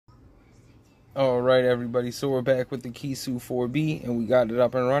Alright everybody, so we're back with the Kiisu 4B and we got it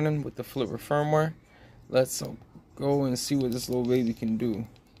up and running with the flipper firmware. Let's go and see what this little baby can do.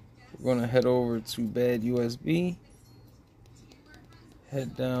 We're going to head over to BAD USB,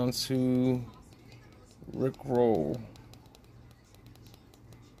 head down to Rickroll.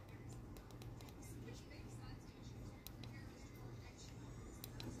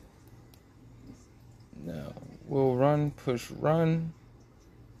 Now we'll run, push run.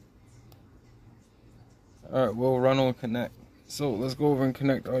 Alright, we'll run on connect. So let's go over and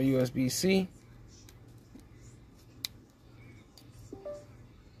connect our USB-C.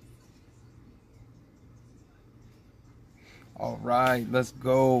 Alright, let's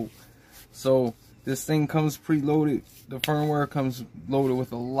go. So this thing comes preloaded. The firmware comes loaded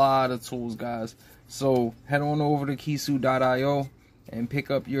with a lot of tools, guys. So head on over to Kiisu.io and pick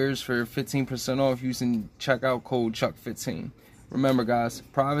up yours for 15% off using checkout code CHUCK15. Remember guys,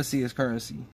 privacy is currency.